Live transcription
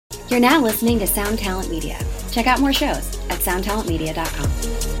You're now listening to Sound Talent Media. Check out more shows at soundtalentmedia.com.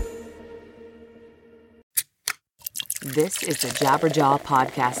 This is the Jabberjaw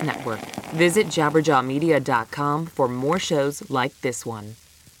Podcast Network. Visit jabberjawmedia.com for more shows like this one.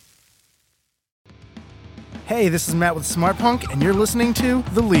 Hey, this is Matt with Smart Punk, and you're listening to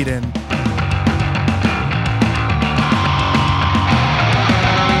The Lead-In.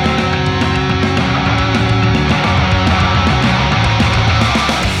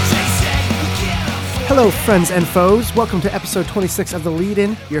 Hello, friends and foes. Welcome to episode 26 of The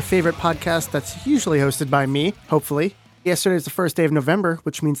Lead-In, your favorite podcast that's usually hosted by me, hopefully. Yesterday is the first day of November,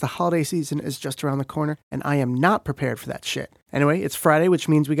 which means the holiday season is just around the corner, and I am not prepared for that shit. Anyway, it's Friday, which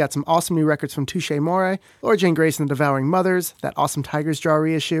means we got some awesome new records from Touche Amore, Laura Jane Grace and the Devouring Mothers, that awesome Tigers Jaw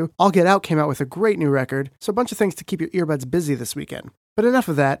reissue. All Get Out came out with a great new record, so a bunch of things to keep your earbuds busy this weekend. But enough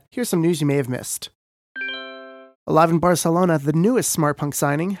of that, here's some news you may have missed. Alive in Barcelona, the newest Smart Punk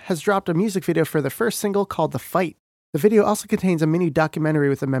signing, has dropped a music video for their first single called The Fight. The video also contains a mini documentary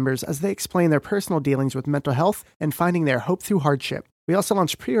with the members as they explain their personal dealings with mental health and finding their hope through hardship. We also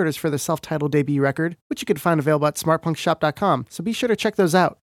launched pre-orders for the self-titled debut record, which you can find available at smartpunkshop.com, so be sure to check those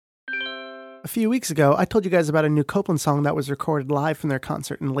out. A few weeks ago, I told you guys about a new Copeland song that was recorded live from their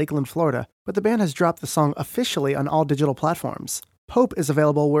concert in Lakeland, Florida, but the band has dropped the song officially on all digital platforms. Pope is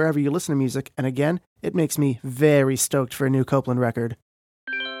available wherever you listen to music, and again, it makes me very stoked for a new Copeland record.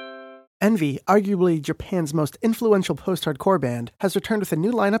 Envy, arguably Japan's most influential post-hardcore band, has returned with a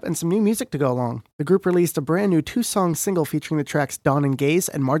new lineup and some new music to go along. The group released a brand new 2-song single featuring the tracks Dawn and Gaze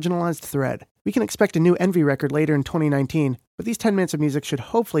and Marginalized Thread. We can expect a new Envy record later in 2019, but these 10 minutes of music should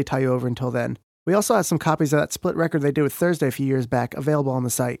hopefully tie you over until then. We also have some copies of that split record they did with Thursday a few years back available on the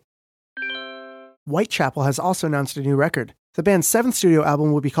site. Whitechapel has also announced a new record. The band's 7th studio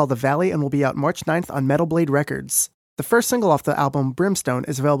album will be called The Valley and will be out March 9th on Metal Blade Records. The first single off the album, Brimstone,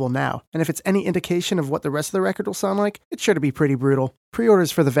 is available now, and if it's any indication of what the rest of the record will sound like, it's sure to be pretty brutal.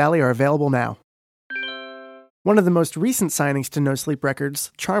 Pre-orders for The Valley are available now. One of the most recent signings to No Sleep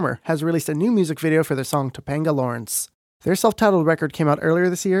Records, Charmer, has released a new music video for their song Topanga Lawrence. Their self-titled record came out earlier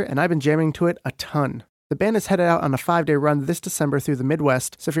this year, and I've been jamming to it a ton. The band is headed out on a 5-day run this December through the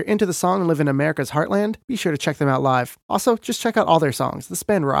Midwest, so if you're into the song and live in America's heartland, be sure to check them out live. Also, just check out all their songs. This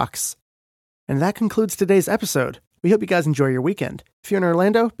band rocks. And that concludes today's episode. We hope you guys enjoy your weekend. If you're in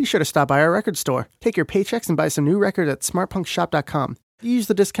Orlando, be sure to stop by our record store. Take your paychecks and buy some new records at smartpunkshop.com. Use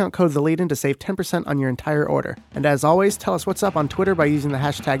the discount code THELEADIN to save 10% on your entire order. And as always, tell us what's up on Twitter by using the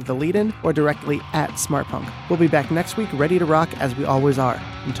hashtag THELEADIN or directly at SmartPunk. We'll be back next week ready to rock as we always are.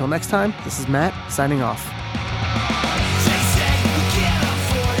 Until next time, this is Matt, signing off.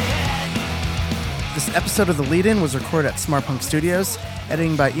 This episode of The Lead-In was recorded at Smart Punk Studios,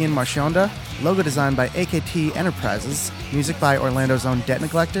 editing by Ian Marchionda, logo design by AKT Enterprises, music by Orlando's own Debt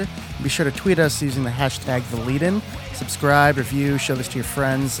Neglector. Be sure to tweet us using the hashtag TheLeadIn. Subscribe, review, show this to your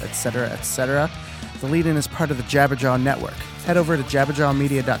friends, etc., etc. The Lead-In is part of the Jabberjaw Network. Head over to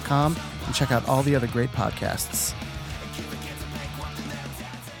jabberjawmedia.com and check out all the other great podcasts.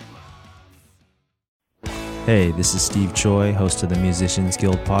 Hey, this is Steve Choi, host of the Musicians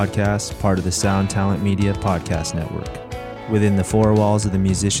Guild podcast, part of the Sound Talent Media podcast network. Within the four walls of the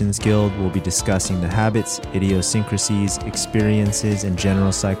Musicians Guild, we'll be discussing the habits, idiosyncrasies, experiences, and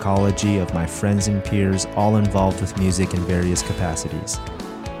general psychology of my friends and peers, all involved with music in various capacities.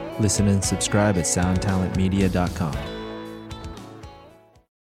 Listen and subscribe at soundtalentmedia.com.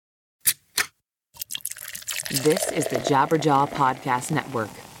 This is the Jabberjaw Podcast Network.